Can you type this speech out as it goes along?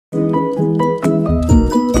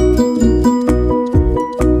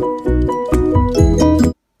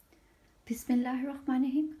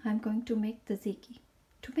Bismillahirrahmanirrahim. I'm going to make tzatziki.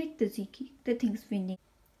 To make tzatziki, the things we need: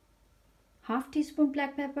 half teaspoon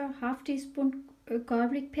black pepper, half teaspoon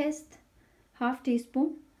garlic paste, half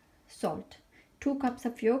teaspoon salt, 2 cups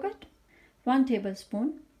of yogurt, 1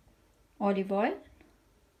 tablespoon olive oil,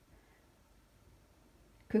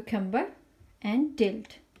 cucumber and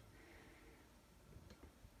dild.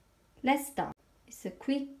 Let's start. It's a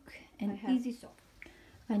quick and easy sauce.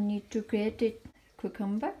 I need to grate it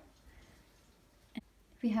cucumber.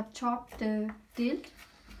 We have chopped the dild.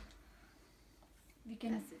 We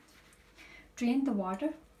can drain the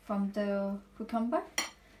water from the cucumber.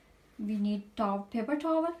 We need paper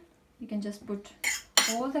towel. You can just put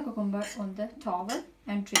all the cucumber on the towel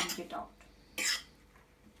and drain it out.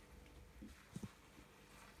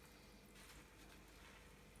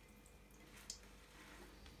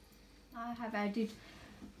 I have added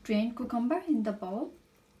drained cucumber in the bowl.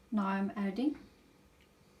 Now I am adding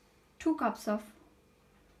 2 cups of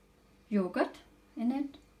yogurt in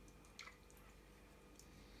it.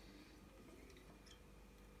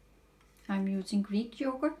 I'm using Greek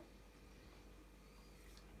yogurt.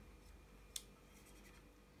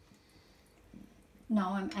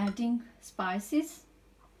 Now I'm adding spices,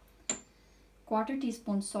 1/4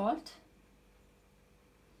 teaspoon salt,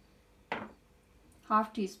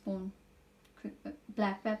 half teaspoon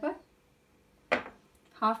black pepper,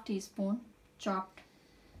 half teaspoon chopped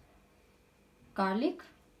garlic,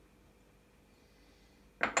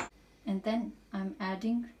 and then I'm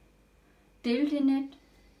adding dill in it.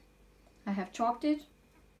 I have chopped it.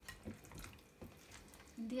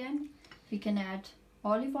 In the end, we can add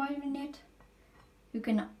olive oil in it. You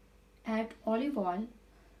can add olive oil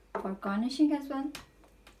for garnishing as well,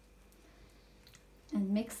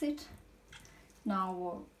 and mix it.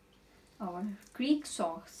 Now our Greek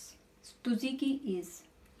sauce tzatziki is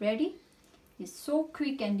ready. It's so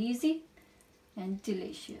quick and easy and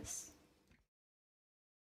delicious.